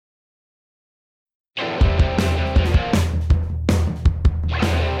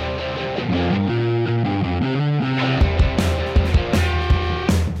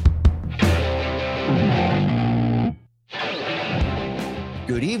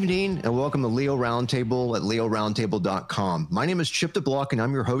evening and welcome to Leo Roundtable at leoroundtable.com. My name is Chip DeBlock and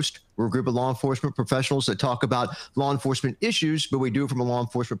I'm your host. We're a group of law enforcement professionals that talk about law enforcement issues, but we do it from a law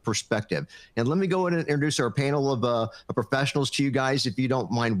enforcement perspective. And let me go ahead and introduce our panel of professionals to you guys. If you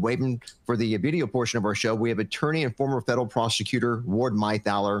don't mind waiting for the video portion of our show, we have attorney and former federal prosecutor Ward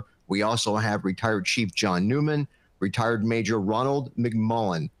Mythaler. We also have retired Chief John Newman, retired Major Ronald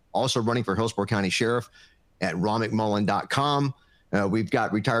McMullen, also running for Hillsborough County Sheriff at ronmcmullen.com. We've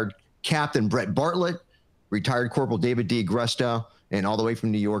got retired Captain Brett Bartlett, retired Corporal David D. Gresta, and all the way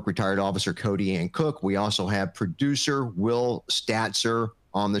from New York, retired Officer Cody Ann Cook. We also have producer Will Statzer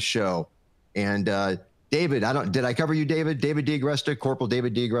on the show. And David, did I cover you, David? David D. Gresta, Corporal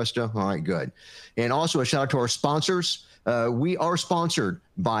David D. Gresta. All right, good. And also a shout out to our sponsors. We are sponsored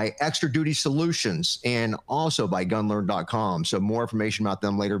by Extra Duty Solutions and also by gunlearn.com. So more information about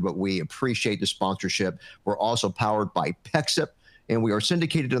them later, but we appreciate the sponsorship. We're also powered by PEXIP. And we are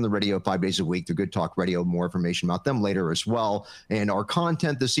syndicated on the radio 5 days a week through Good Talk Radio. More information about them later as well. And our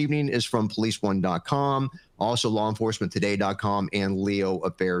content this evening is from policeone.com, also lawenforcementtoday.com, and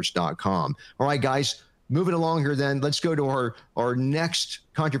leoaffairs.com. All right, guys, moving along here then, let's go to our next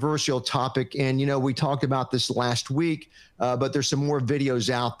controversial topic. And, you know, we talked about this last week, but there's some more videos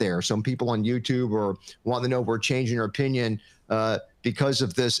out there. Some people on YouTube are wanting to know if we're changing our opinion because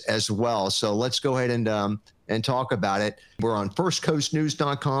of this as well. So let's go ahead and talk about it. We're on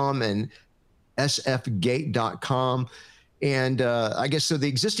firstcoastnews.com and sfgate.com. And I guess so the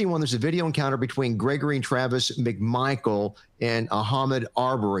existing one, there's a video encounter between Gregory and Travis McMichael and Ahmaud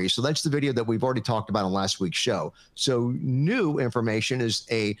Arbery. So that's the video that we've already talked about on last week's show. So new information is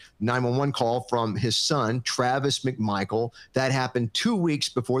a 911 call from his son, Travis McMichael. That happened 2 weeks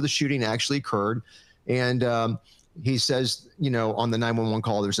before the shooting actually occurred. And he says, you know, on the 911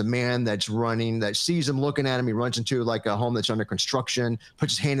 call, there's a man that's running that sees him looking at him. He runs into like a home that's under construction,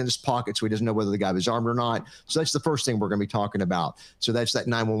 puts his hand in his pocket so he doesn't know whether the guy was armed or not. So that's the first thing we're going to be talking about. So that's that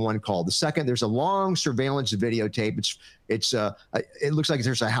 911 call. The second, there's a long surveillance videotape. It looks like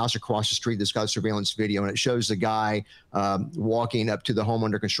there's a house across the street that's got surveillance video, and it shows the guy walking up to the home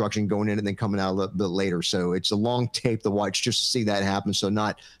under construction, going in and then coming out a little bit later. So it's a long tape to watch just to see that happen. So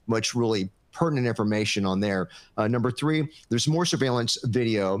not much really pertinent information on there. Number three, there's more surveillance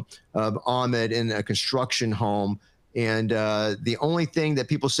video of Ahmaud in a construction home. And the only thing that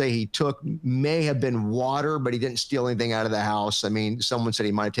people say he took may have been water, but he didn't steal anything out of the house. I mean, someone said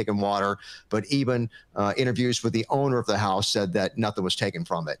he might have taken water, but even interviews with the owner of the house said that nothing was taken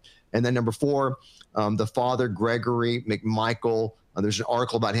from it. And then number four, the father, Gregory McMichael, there's an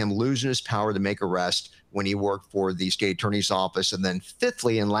article about him losing his power to make arrests when he worked for the state attorney's office. And then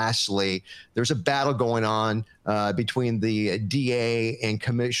fifthly and lastly, there's a battle going on between the DA and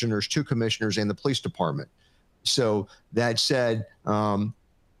two commissioners and the police department. So that said, I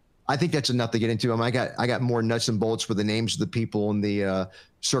think that's enough to get into. I got more nuts and bolts with the names of the people and the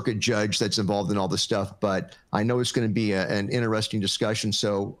circuit judge that's involved in all this stuff, but I know it's going to be an interesting discussion.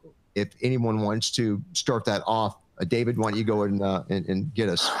 So if anyone wants to start that off, David, why don't you go and get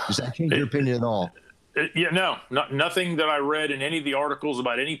us? Does that change your opinion at all? Yeah, nothing that I read in any of the articles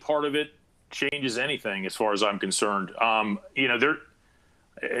about any part of it changes anything as far as I'm concerned. You know,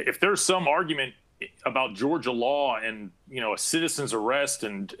 if there's some argument about Georgia law and, you know, a citizen's arrest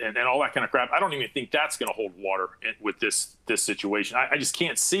and all that kind of crap, I don't even think that's going to hold water with this situation. I just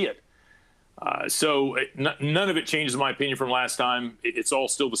can't see it. So none of it changes my opinion from last time. It's all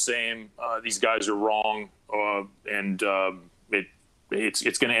still the same. These guys are wrong, and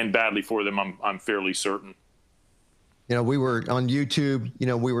it's going to end badly for them. I'm fairly certain. You know, we were on YouTube. You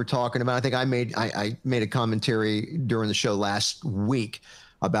know, we were talking about. I think I made a commentary during the show last week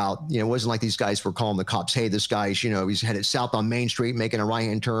about, you know, it wasn't like these guys were calling the cops, hey, this guy's, you know, he's headed south on Main Street, making a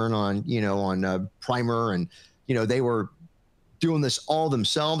right-hand turn on, you know, on Primer, and, you know, they were doing this all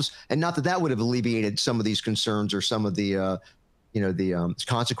themselves. And not that would have alleviated some of these concerns or some of the, you know, the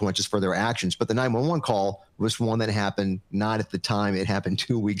consequences for their actions. But the 911 call was one that happened not at the time. It happened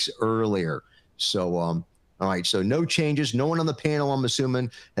 2 weeks earlier. So, all right. So no changes. No one on the panel, I'm assuming,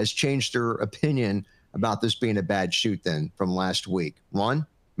 has changed their opinion about this being a bad shoot then from last week. Ron?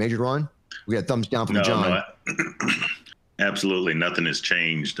 Major Ron? We got thumbs down from John. No, absolutely nothing has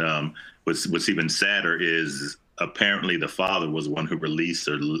changed. What's even sadder is apparently the father was the one who released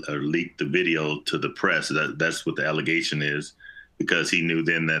or leaked the video to the press. That's what the allegation is, because he knew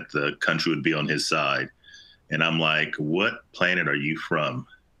then that the country would be on his side. And I'm like, what planet are you from?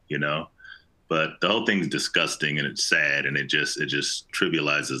 You know? But the whole thing's disgusting and it's sad and it just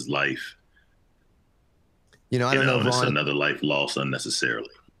trivializes life. You know, I don't know, Ron, it's another life lost unnecessarily.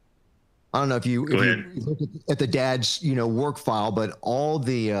 I don't know if you look at the dad's, work file, but all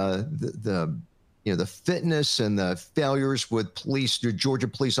the fitness and the failures with police, the Georgia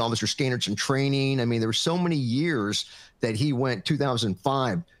police officer standards and training. I mean, there were so many years that he went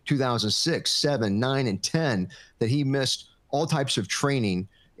 2005, 2006, 7, 9, and 10 that he missed all types of training.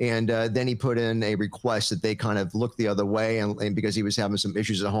 And then he put in a request that they kind of look the other way, and because he was having some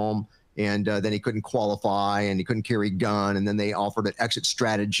issues at home, and then he couldn't qualify and he couldn't carry a gun. And then they offered an exit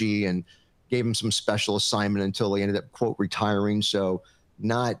strategy and gave him some special assignment until he ended up, quote, retiring. So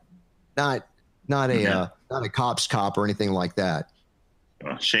not a cop's cop or anything like that.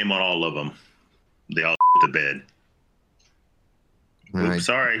 Shame on all of them. They all to bed. Right.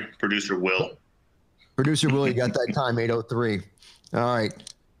 Sorry, Producer Will. Producer Will, you got that time, 8:03. All right.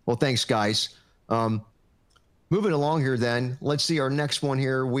 Well, thanks, guys. Moving along here then, let's see our next one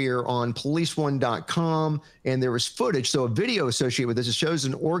here. We are on policeone.com, and there was footage, so a video associated with this. It shows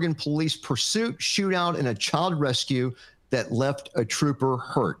an Oregon police pursuit, shootout, and a child rescue that left a trooper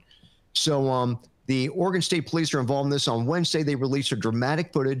hurt. So the Oregon State Police are involved in this. On Wednesday, they released a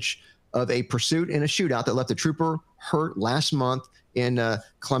dramatic footage of a pursuit and a shootout that left a trooper hurt last month in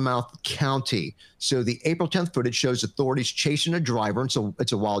Klamath County. So the April 10th footage shows authorities chasing a driver, and so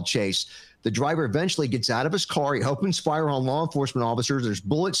it's a wild chase. The driver eventually gets out of his car. He opens fire on law enforcement officers. There's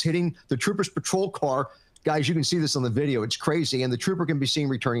bullets hitting the trooper's patrol car. Guys, you can see this on the video. It's crazy. And the trooper can be seen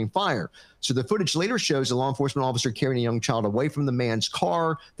returning fire. So the footage later shows a law enforcement officer carrying a young child away from the man's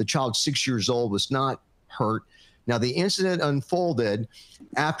car. The child, 6 years old, was not hurt. Now, the incident unfolded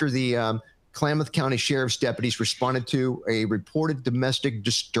after the Klamath County Sheriff's deputies responded to a reported domestic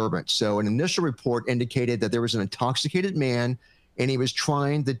disturbance. So an initial report indicated that there was an intoxicated man and he was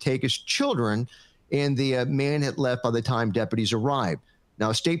trying to take his children, and the man had left by the time deputies arrived. Now,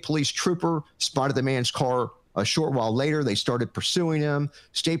 a state police trooper spotted the man's car a short while later. They started pursuing him.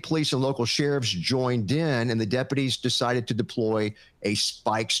 State police and local sheriffs joined in, and the deputies decided to deploy a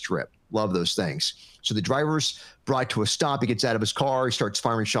spike strip. Love those things. So the driver's brought to a stop. He gets out of his car. He starts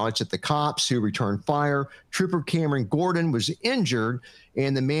firing shots at the cops, who return fire. Trooper Cameron Gordon was injured,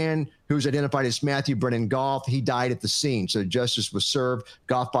 and the man who was identified as Matthew Brennan Goff, he died at the scene. So justice was served.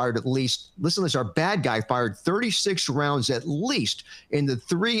 Goff fired at least, listen to this, our bad guy fired 36 rounds at least in the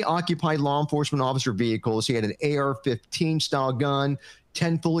 3 occupied law enforcement officer vehicles. He had an AR-15 style gun,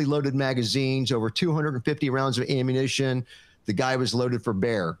 10 fully loaded magazines, over 250 rounds of ammunition. The guy was loaded for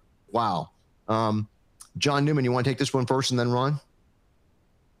bear. Wow. John Newman, you want to take this one first and then Ron?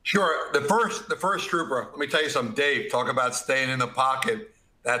 Sure. The first trooper, let me tell you something, Dave, talk about staying in the pocket.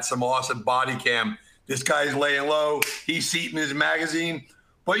 That's some awesome body cam. This guy's laying low. He's seating his magazine.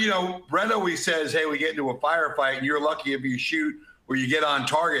 But, Brett always says, hey, we get into a firefight and you're lucky if you shoot or you get on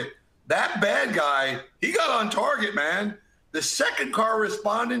target. That bad guy, he got on target, man. The second car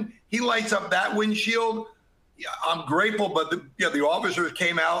responding, he lights up that windshield. Yeah, I'm grateful, but the officers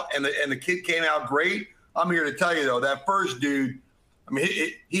came out and the kid came out great. I'm here to tell you, though, that first dude, I mean,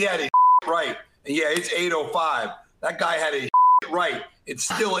 he had his right. And yeah, it's 8:05. That guy had his right. It's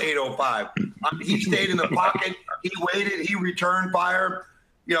still 8:05. He stayed in the pocket. He waited. He returned fire.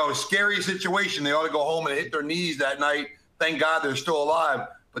 Scary situation. They ought to go home and hit their knees that night. Thank God they're still alive.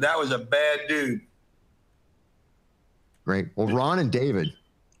 But that was a bad dude. Great. Well, Ron and David.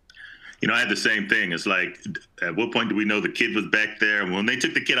 I had the same thing. It's like, at what point do we know the kid was back there? When they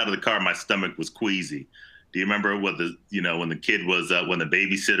took the kid out of the car, my stomach was queasy. Do you remember when the kid was, when the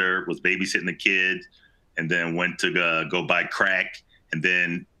babysitter was babysitting the kid and then went to go buy crack and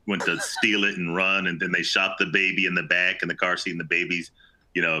then went to steal it and run, and then they shot the baby in the back in the car seat and the baby's,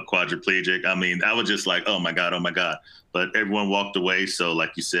 quadriplegic. I mean, I was just like, oh my God. But everyone walked away. So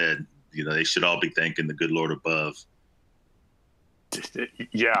like you said, they should all be thanking the good Lord above.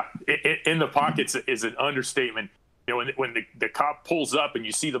 Yeah, in the pockets is an understatement. When the cop pulls up and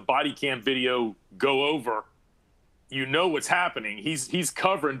you see the body cam video go over, what's happening. He's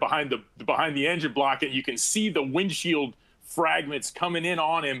covering behind the engine block, and you can see the windshield fragments coming in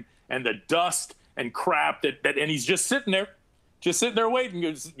on him and the dust and crap and he's just sitting there waiting,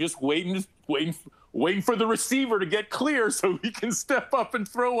 just waiting for the receiver to get clear so he can step up and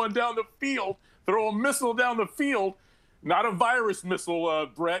throw one down the field, throw a missile down the field. Not a virus missile,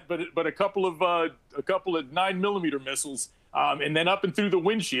 Brett, but a couple of 9mm missiles, and then up and through the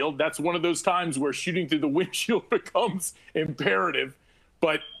windshield. That's one of those times where shooting through the windshield becomes imperative.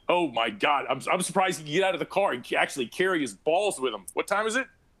 But oh my God, I'm surprised he could get out of the car and actually carry his balls with him. What time is it?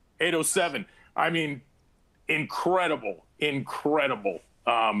 8:07. I mean, incredible. Incredible.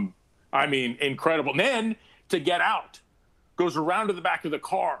 And then to get out, goes around to the back of the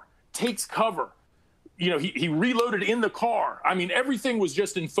car, takes cover. he reloaded in the car. I mean, everything was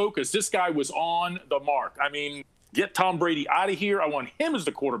just in focus. This guy was on the mark. I mean, get Tom Brady out of here. I want him as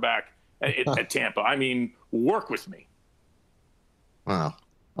the quarterback at Tampa. I mean, work with me. Wow.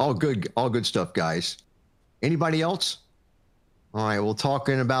 All good stuff, guys. Anybody else? All right, well,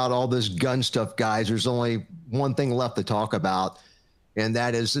 talking about all this gun stuff, guys, there's only one thing left to talk about, and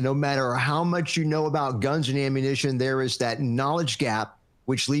that is no matter how much you know about guns and ammunition, there is that knowledge gap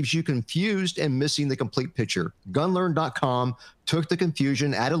which leaves you confused and missing the complete picture. Gunlearn.com took the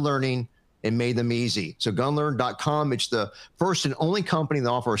confusion out of learning and made them easy. So gunlearn.com, it's the first and only company that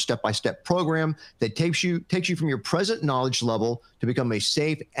offers a step-by-step program that takes you from your present knowledge level to become a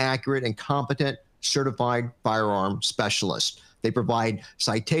safe, accurate, and competent certified firearm specialist. They provide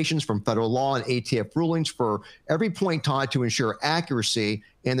citations from federal law and ATF rulings for every point taught to ensure accuracy,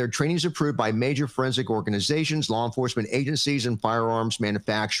 and their training is approved by major forensic organizations, law enforcement agencies, and firearms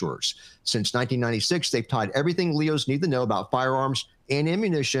manufacturers. Since 1996, they've taught everything Leos need to know about firearms and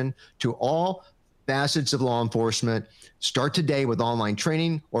ammunition to all facets of law enforcement. Start today with online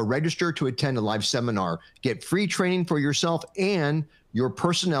training or register to attend a live seminar. Get free training for yourself and your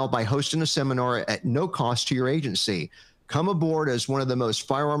personnel by hosting a seminar at no cost to your agency. Come aboard as one of the most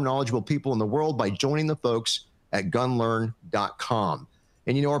firearm knowledgeable people in the world by joining the folks at gunlearn.com.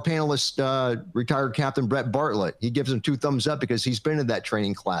 And, you know, our panelist, retired Captain Brett Bartlett, he gives him 2 thumbs up because he's been in that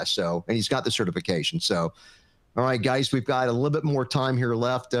training class. So, and he's got the certification. So, all right, guys, we've got a little bit more time here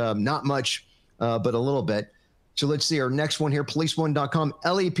left. Not much, but a little bit. So let's see our next one here. Police1.com.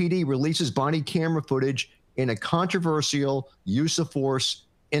 LAPD releases body camera footage in a controversial use of force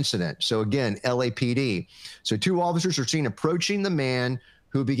incident. So again, LAPD. So 2 officers are seen approaching the man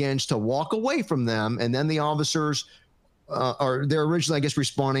who begins to walk away from them. And then the officers they're originally, I guess,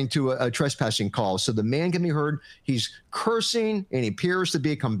 responding to a trespassing call. So the man can be heard. He's cursing and he appears to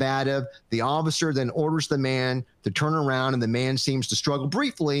be combative. The officer then orders the man to turn around, and the man seems to struggle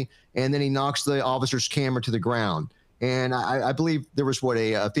briefly. And then he knocks the officer's camera to the ground. And I believe there was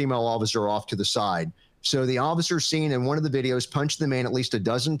a female officer off to the side. So the officer seen in one of the videos punched the man at least a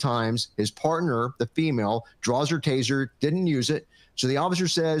dozen times. His partner, the female, draws her taser, didn't use it. So the officer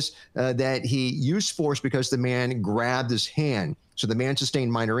says that he used force because the man grabbed his hand. So the man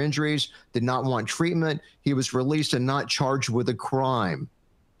sustained minor injuries, did not want treatment. He was released and not charged with a crime.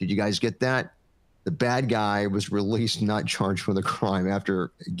 Did you guys get that? The bad guy was released, not charged with a crime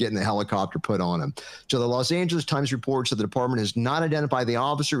after getting the helicopter put on him. So the Los Angeles Times reports that the department has not identified the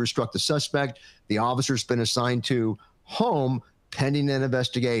officer who struck the suspect. The officer's been assigned to home pending an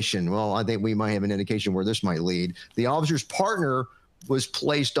investigation. Well, I think we might have an indication where this might lead. The officer's partner was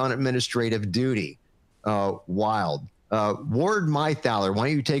placed on administrative duty. Wild. Ward Mythaler, why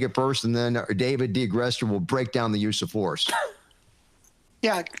don't you take it first, and then David DeGrester will break down the use of force.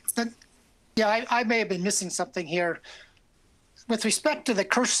 Yeah, I may have been missing something here. With respect to the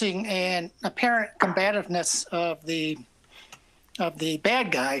cursing and apparent combativeness of the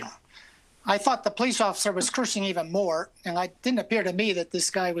bad guy, I thought the police officer was cursing even more, and it didn't appear to me that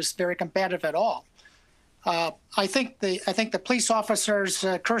this guy was very combative at all. I think the police officer's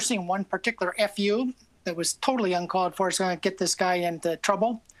cursing one particular FU that was totally uncalled for is going to get this guy into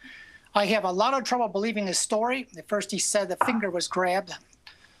trouble. I have a lot of trouble believing his story. At first he said the finger was grabbed,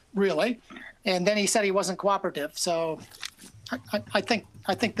 really, and then he said he wasn't cooperative. So I think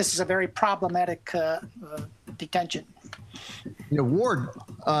this is a very problematic detention. You know, Ward,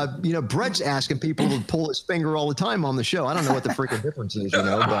 Brett's asking people to pull his finger all the time on the show. I don't know what the freaking difference is,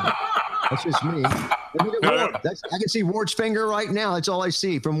 but that's just me. I can see Ward's finger right now. That's all I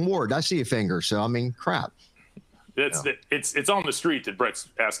see from Ward. I see a finger. So, I mean, crap. It's on the street that Brett's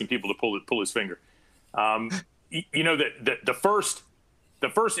asking people to pull his finger. The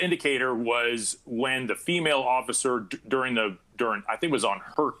first indicator was when the female officer during I think it was on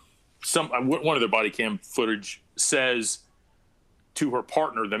one of their body cam footage says to her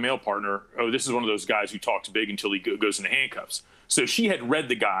partner, the male partner, "Oh, this is one of those guys who talks big until he goes into handcuffs." So she had read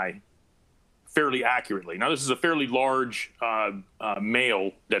the guy fairly accurately. Now, this is a fairly large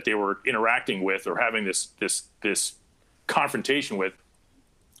male that they were interacting with or having this confrontation with.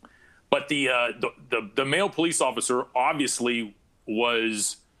 But the male police officer obviously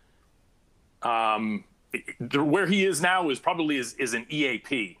was where he is now is probably is an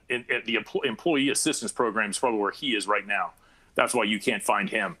EAP. The Employee Assistance Program is probably where he is right now. That's why you can't find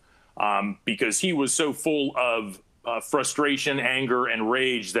him, because he was so full of frustration, anger, and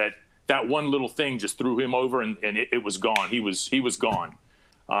rage that one little thing just threw him over, and it was gone. He was gone.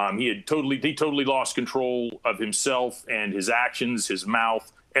 He totally lost control of himself and his actions, his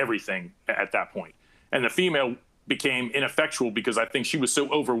mouth, everything at that point. And the female became ineffectual because I think she was so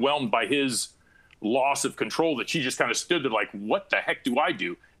overwhelmed by his loss of control that she just kind of stood there like, what the heck do I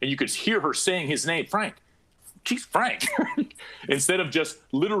do? And you could hear her saying his name, Frank. She's Frank. Instead of just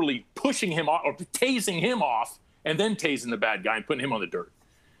literally pushing him off or tasing him off and then tasing the bad guy and putting him on the dirt.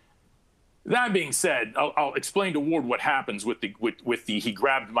 That being said, I'll explain to Ward what happens with the he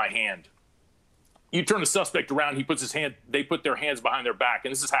grabbed my hand. You turn the suspect around, they put their hands behind their back,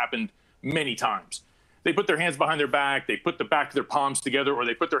 and this has happened many times. They put their hands behind their back, they put the back of their palms together, or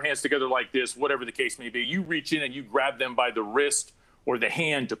they put their hands together like this, whatever the case may be. You reach in and you grab them by the wrist or the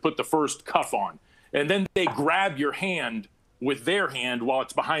hand to put the first cuff on. And then they grab your hand with their hand while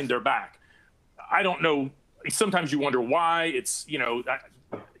it's behind their back. I don't know. Sometimes you wonder why. It's,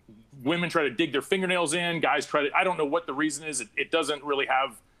 women try to dig their fingernails in, guys try to, I don't know what the reason is. It doesn't really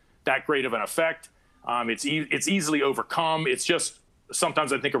have that great of an effect. It's easily overcome. It's just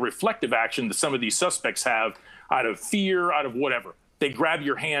sometimes I think a reflective action that some of these suspects have out of fear, out of whatever. They grab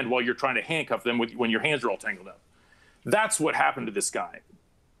your hand while you're trying to handcuff them when your hands are all tangled up. That's what happened to this guy.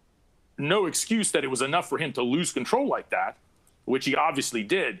 No excuse that it was enough for him to lose control like that, which he obviously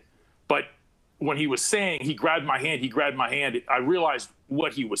did. But when he was saying, he grabbed my hand, I realized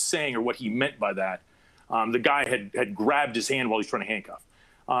what he was saying or what he meant by that. The guy had grabbed his hand while he's trying to handcuff.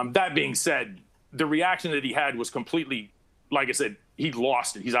 That being said, the reaction that he had was completely, like I said, he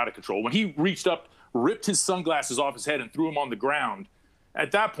lost it. He's out of control. When he reached up, ripped his sunglasses off his head and threw them on the ground,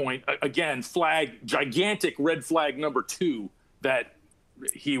 at that point, again, gigantic red flag number 2 that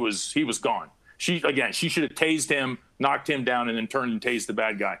he was gone. She should have tased him, knocked him down, and then turned and tased the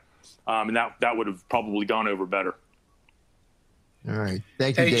bad guy. And that would have probably gone over better. All right.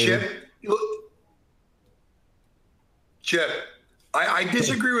 Thank you, David. Chip, I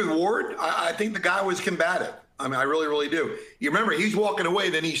disagree with Ward. I think the guy was combative. I mean, I really, really do. You remember, he's walking away,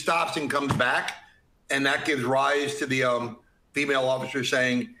 then he stops and comes back, and that gives rise to the female officer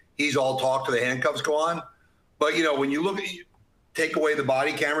saying he's all talk to the handcuffs go on. But, when you take away the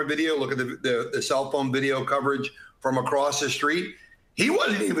body camera video, look at the cell phone video coverage from across the street, he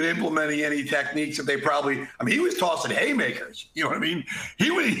wasn't even implementing any techniques that he was tossing haymakers. You know what I mean?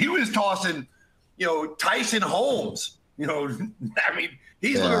 He was tossing, Tyson Holmes. He's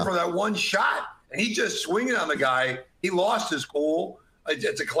looking for that one shot, and he's just swinging on the guy. He lost his cool.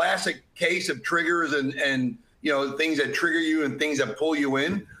 It's a classic case of triggers and things that trigger you and things that pull you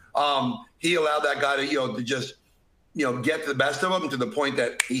in. He allowed that guy to just get to the best of him to the point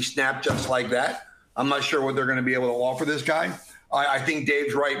that he snapped just like that. I'm not sure what they're going to be able to offer this guy. I think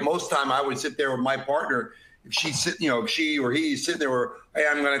Dave's right. Most time I would sit there with my partner. If she or he's sitting there, hey,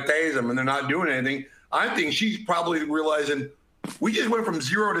 I'm going to tase them, and they're not doing anything. I think she's probably realizing we just went from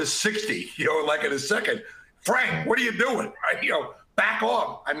 0 to 60, like in a second. Frank, what are you doing? Back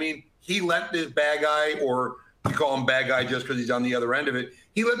off. I mean, he let this bad guy, or you call him bad guy just because he's on the other end of it.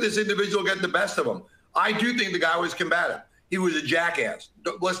 He let this individual get the best of him. I do think the guy was combative. He was a jackass.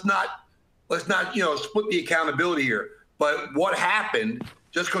 Let's not split the accountability here. But what happened,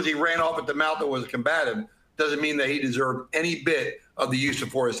 just because he ran off at the mouth that was combative, doesn't mean that he deserved any bit of the use of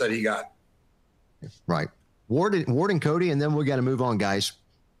force that he got. Right. Ward and Cody, and then we got to move on, guys.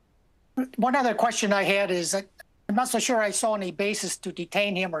 One other question I had is that I'm not so sure I saw any basis to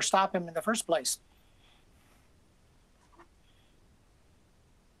detain him or stop him in the first place.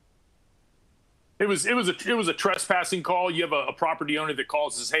 It was a trespassing call. You have a property owner that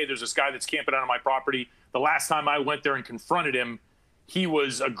calls and says, hey, there's this guy that's camping out on my property. The last time I went there and confronted him, he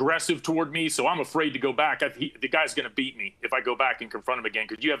was aggressive toward me, so I'm afraid to go back. The guy's going to beat me if I go back and confront him again,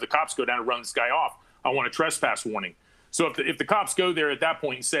 because you have the cops go down and run this guy off. I want a trespass warning. So if the cops go there at that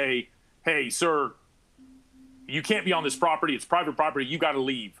point and say, hey, sir, you can't be on this property. It's private property. You got to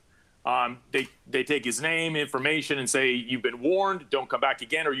leave. They take his name, information, and say, you've been warned. Don't come back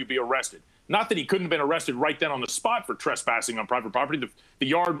again or you'll be arrested. Not that he couldn't have been arrested right then on the spot for trespassing on private property. The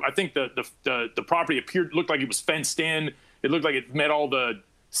yard, I think the property looked like it was fenced in. It looked like it met all the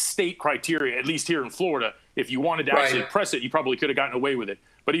state criteria, at least here in Florida. If you wanted to actually press it, you probably could have gotten away with it.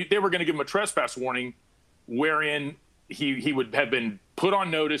 But they were going to give him a trespass warning wherein he would have been put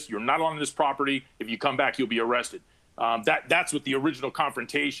on notice. You're not on this property. If you come back, you'll be arrested. That's what the original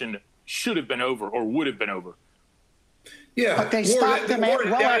confrontation should have been over or would have been over. Yeah. But they stopped him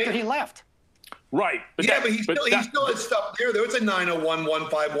well after he left. Right. But he still had stuff there. There was a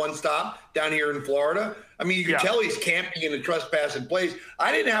 901-151 stop down here in Florida. I mean, you can tell he's camping in a trespassing place.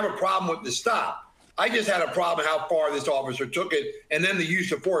 I didn't have a problem with the stop. I just had a problem how far this officer took it, and then the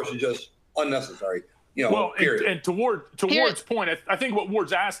use of force is just unnecessary. Period. And to Ward's point, I think what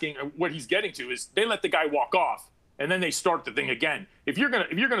Ward's asking, what he's getting to, is they let the guy walk off, and then they start the thing again. If you're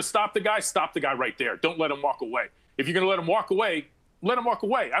gonna stop the guy right there. Don't let him walk away. If you're gonna let him walk away, let him walk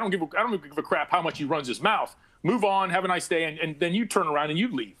away. I don't give a crap how much he runs his mouth. Move on, have a nice day, and then you turn around and you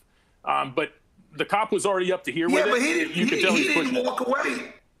leave. But the cop was already up to here with it. Yeah, but he didn't walk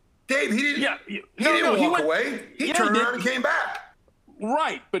away. Dave, he didn't. Yeah, he didn't walk away. He turned around and came back.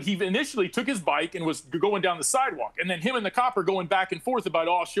 Right, but he initially took his bike and was going down the sidewalk, and then him and the cop are going back and forth about,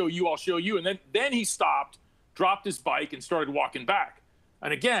 I'll show you, and then he stopped, dropped his bike, and started walking back.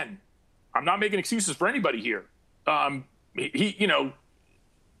 And again, I'm not making excuses for anybody here.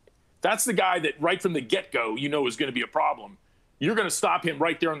 That's the guy that right from the get-go is going to be a problem. You're going to stop him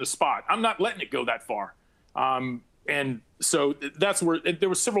right there on the spot. I'm not letting it go that far. And so that's where there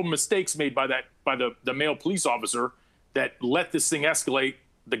were several mistakes made by the male police officer that let this thing escalate.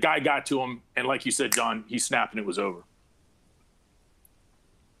 The guy got to him, and like you said, John, he snapped and it was over.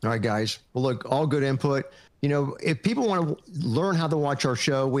 All right, guys. Well, look, all good input. If people want to learn how to watch our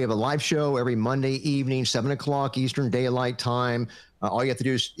show, we have a live show every Monday evening, 7 o'clock Eastern Daylight Time. All you have to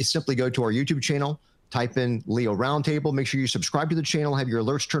do is simply go to our YouTube channel, type in Leo Roundtable. Make sure you subscribe to the channel, have your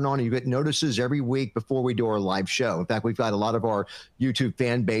alerts turned on, and you get notices every week before we do our live show. In fact, we've got a lot of our YouTube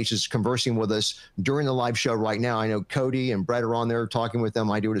fan bases conversing with us during the live show right now. I know Cody and Brett are on there talking with them.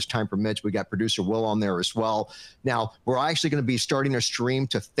 I do it as time permits. We got producer Will on there as well. Now, we're actually going to be starting a stream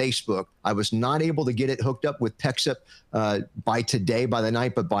to Facebook. I was not able to get it hooked up with Pexip by today, by the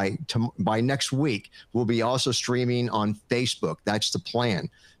night, but by next week, we'll be also streaming on Facebook. That's the plan.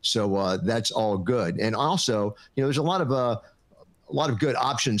 So that's all good. And also, there's a lot of good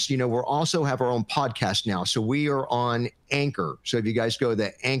options. We're also have our own podcast now. So we are on Anchor. So if you guys go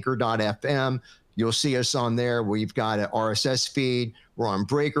to anchor.fm, you'll see us on there. We've got an RSS feed. We're on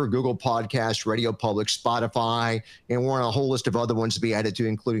Breaker, Google Podcasts, Radio Public, Spotify, and we're on a whole list of other ones to be added to,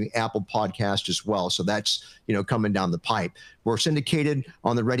 including Apple Podcast as well. So that's, coming down the pipe. We're syndicated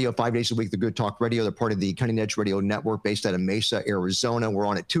on the radio 5 days a week, the Good Talk Radio. They're part of the Cutting Edge Radio Network based out of Mesa, Arizona. We're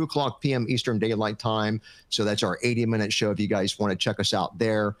on at 2 o'clock p.m. Eastern Daylight Time. So that's our 80-minute show if you guys want to check us out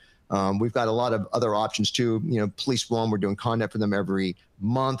there. We've got a lot of other options too. Police One, we're doing content for them every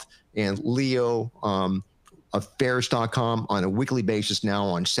month, and Leo affairs.com on a weekly basis now.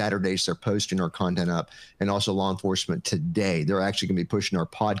 On Saturdays, they're posting our content up, and also Law Enforcement Today. They're actually going to be pushing our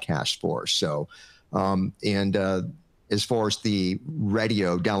podcast for us. So, as far as the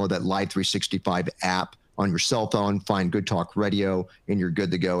radio, download that Live 365 app on your cell phone, find Good Talk Radio, and you're good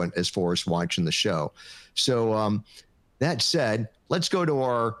to go as far as watching the show. So that said, let's go to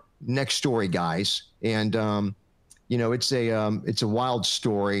our next story, guys. And it's a wild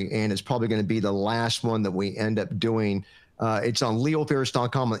story, and it's probably going to be the last one that we end up doing. It's on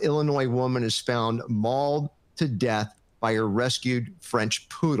leoaffairs.com. An Illinois woman is found mauled to death by her rescued French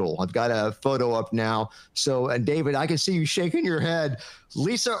poodle. I've got a photo up now. So, David, I can see you shaking your head.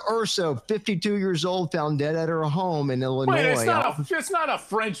 Lisa Urso, 52 years old, found dead at her home in Illinois. Wait, it's not a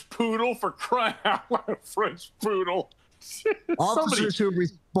French poodle, for crying out loud. French poodle. Officers who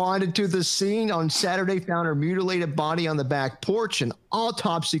responded to the scene on Saturday found her mutilated body on the back porch. An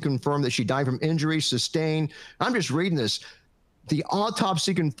autopsy confirmed that she died from injuries sustained. I'm just reading this. The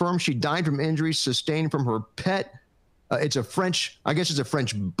autopsy confirmed she died from injuries sustained from her pet. It's a French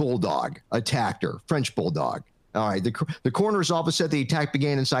bulldog attacked her. French bulldog. All right. The coroner's office said the attack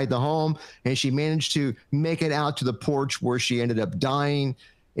began inside the home, and she managed to make it out to the porch where she ended up dying.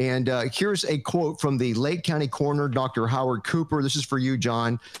 And here's a quote from the Lake County coroner, Dr. Howard Cooper. This is for you,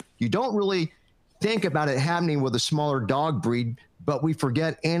 John. You don't really think about it happening with a smaller dog breed, but we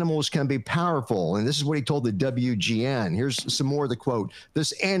forget animals can be powerful. And this is what he told the WGN. Here's some more of the quote.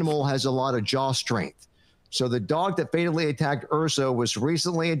 This animal has a lot of jaw strength. So the dog that fatally attacked Urso was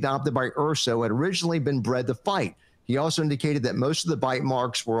recently adopted by Urso, had originally been bred to fight. He also indicated that most of the bite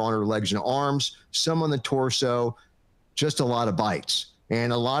marks were on her legs and arms, some on the torso, just a lot of bites.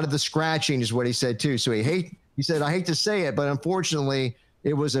 And a lot of the scratching is what he said too. So he said, I hate to say it, but unfortunately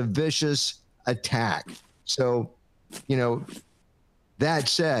it was a vicious attack. So, that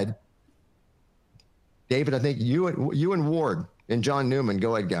said, David, I think you and Ward and John Newman,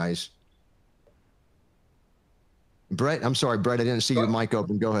 go ahead, guys. Brett, I'm sorry, Brett, I didn't see your mic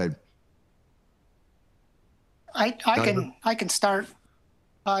open. Go ahead. I can start.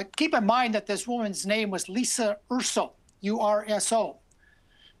 Keep in mind that this woman's name was Lisa Urso, U-R-S-O.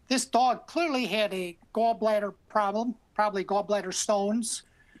 This dog clearly had a gallbladder problem, probably gallbladder stones.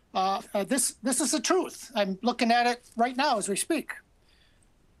 This is the truth. I'm looking at it right now as we speak.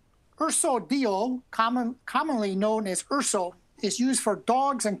 Urso Dio, commonly known as Urso, is used for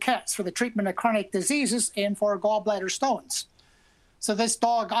dogs and cats for the treatment of chronic diseases and for gallbladder stones. So this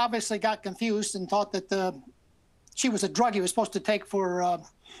dog obviously got confused and thought that she was a drug he was supposed to take for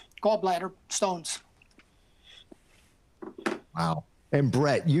gallbladder stones. Wow. And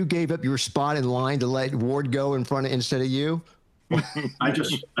Brett, you gave up your spot in line to let Ward go in front of instead of you. I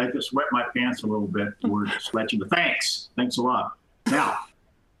just wet my pants a little bit. We're just let you. Thanks a lot. Now,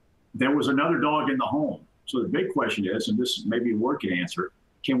 there was another dog in the home. So the big question is, and this maybe Ward can answer: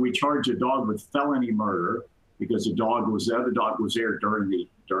 can we charge a dog with felony murder because the other dog was there during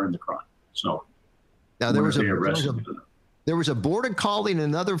the crime? So now there was a border collie and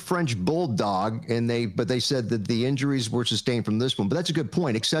another French bulldog, but they said that the injuries were sustained from this one. But that's a good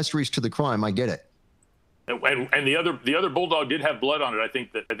point. Accessories to the crime, I get it. And the other bulldog did have blood on it. I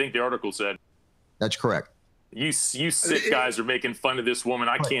think the article said. That's correct. You sick guys are making fun of this woman.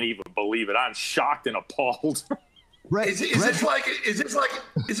 I can't even believe it. I'm shocked and appalled. Is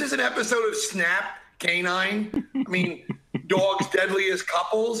this an episode of Snap Canine? I mean, dogs deadliest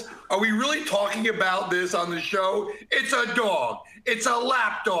couples. Are we really talking about this on the show? It's a dog. It's a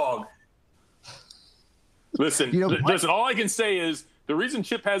lap dog. Listen. All I can say is the reason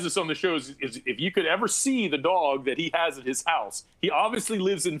Chip has this on the show is if you could ever see the dog that he has at his house, he obviously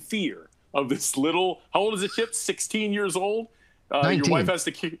lives in fear of this little. How old is it, Chip? 16 years old. 19. Your wife has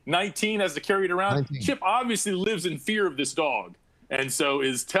to 19 has to carry it around. 19. Chip obviously lives in fear of this dog, and so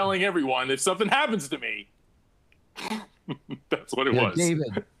is telling everyone if something happens to me. That's what it was.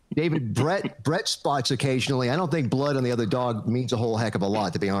 David, Brett spots occasionally. I don't think blood on the other dog means a whole heck of a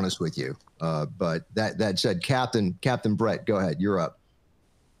lot, to be honest with you. But that said, Captain Brett, go ahead. You're up.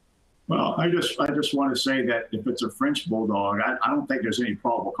 Well, I just want to say that if it's a French bulldog, I don't think there's any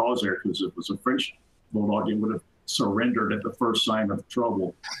probable cause there, because if it was a French bulldog, it would have surrendered at the first sign of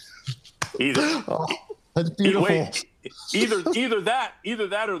trouble. That's beautiful. Wait, either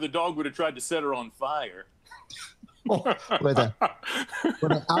that or the dog would have tried to set her on fire. With an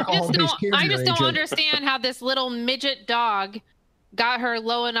alcohol-based I just don't agent. understand how this little midget dog got her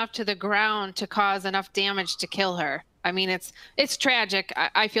low enough to the ground to cause enough damage to kill her. I mean, it's tragic.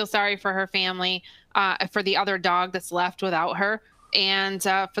 I feel sorry for her family, for the other dog that's left without her, and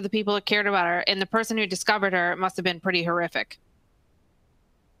for the people that cared about her. And the person who discovered her, it must have been pretty horrific.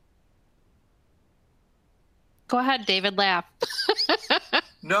 Go ahead, David, laugh.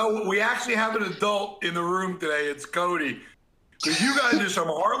 No, we actually have an adult in the room today. It's Cody. Because you guys are some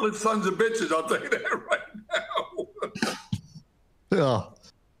heartless sons of bitches, I'll tell you that right now. Yeah.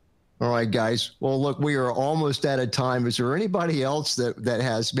 All right, guys. Well, look, we are almost out of time. Is there anybody else that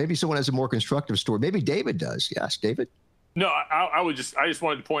has, maybe someone has a more constructive story? Maybe David does. Yes, David? No, I just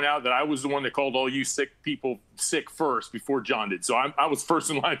wanted to point out that I was the one that called all you sick people sick first before John did. So I was first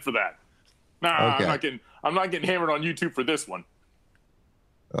in line for that. Nah, okay. I'm not getting hammered on YouTube for this one.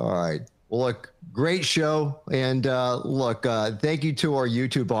 All right. Well, look, great show. And thank you to our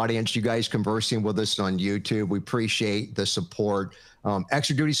YouTube audience, you guys conversing with us on YouTube. We appreciate the support.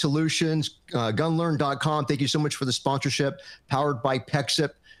 Extra Duty Solutions, gunlearn.com. Thank you so much for the sponsorship. Powered by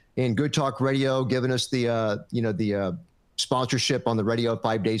PEXIP and Good Talk Radio, giving us the sponsorship on the radio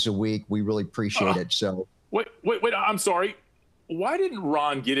 5 days a week. We really appreciate it. So wait, I'm sorry. Why didn't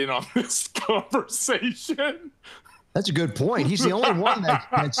Ron get in on this conversation? That's a good point. He's the only one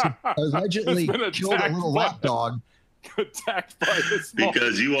that's allegedly killed a little lapdog. Attacked by this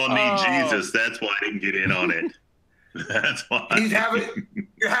because you all need Jesus. That's why I didn't get in on it. That's why.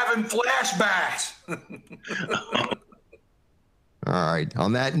 You're having flashbacks. All right.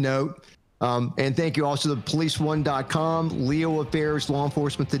 On that note, and thank you also to policeone.com, Leo Affairs, Law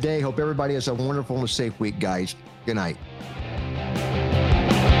Enforcement Today. Hope everybody has a wonderful and safe week, guys. Good night.